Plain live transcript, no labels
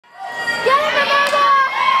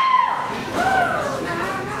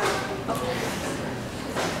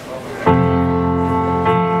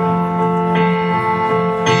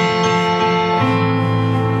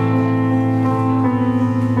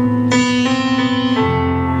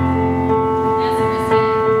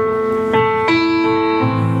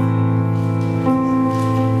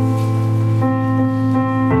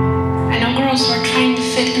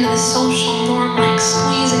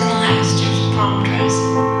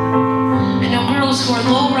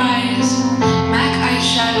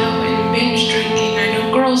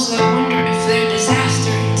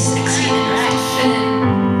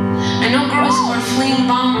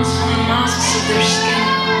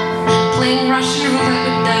Russian roulette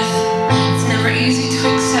with death. It's never easy to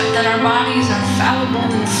accept that our bodies are fallible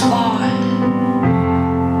and flawed.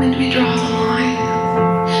 When do we draw the line?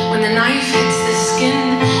 When the knife hits the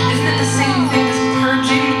skin, isn't it the same thing as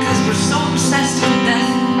purging because we're so obsessed with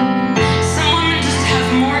death? Some women just have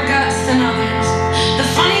more guts than others. The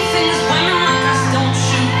funny thing is women like us don't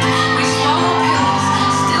shoot. We swallow pills,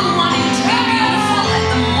 still wanting to be beautiful at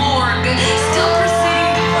the morgue, still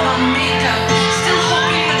proceeding to put on makeup, still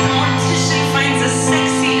hoping that the mortician finds us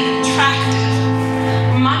sexy and attractive.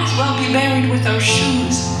 We might as well be buried with our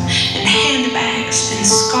shoes and handbags and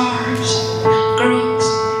scarves. Girls,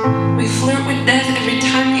 we flirt with death every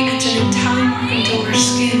time we etch a new timer into our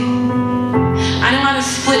skin. I know how to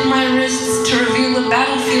split my wrists to reveal a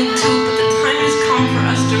battlefield too, but the time has come for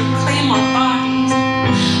us to reclaim our bodies.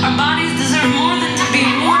 Our bodies deserve more than to be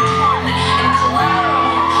war torn and collateral.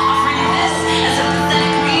 Offering this as a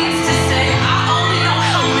pathetic means to say, I only know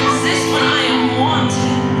how to exist when I am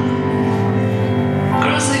wanted.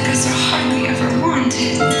 Girls like us are hardly ever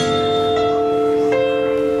wanted.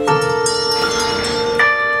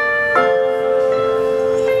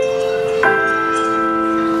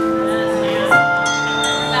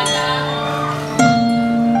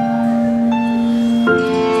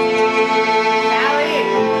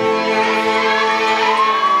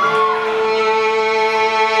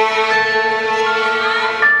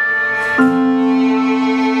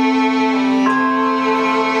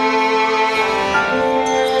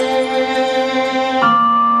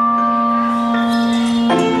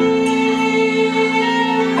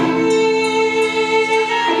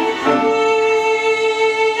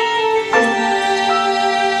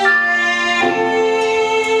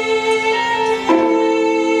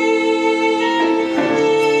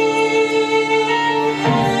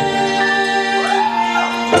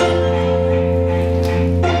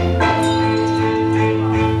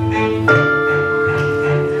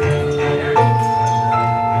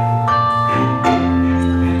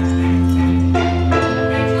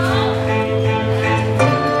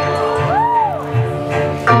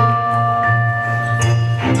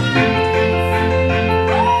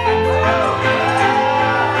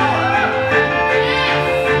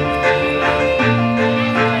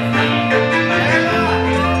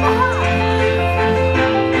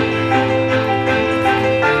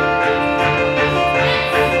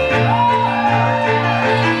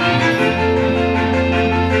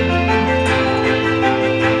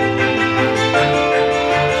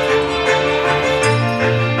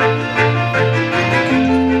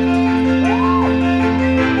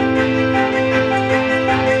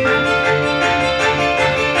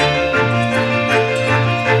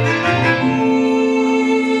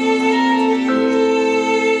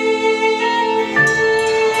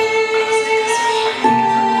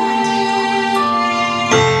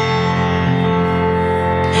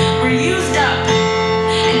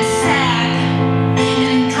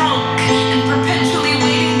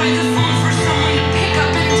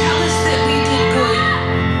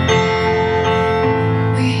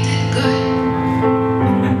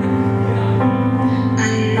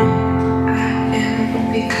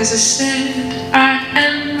 Because I said I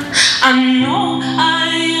am. I know I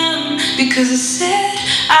am. Because I said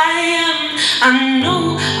I am. I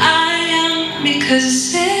know I am. Because I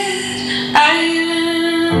said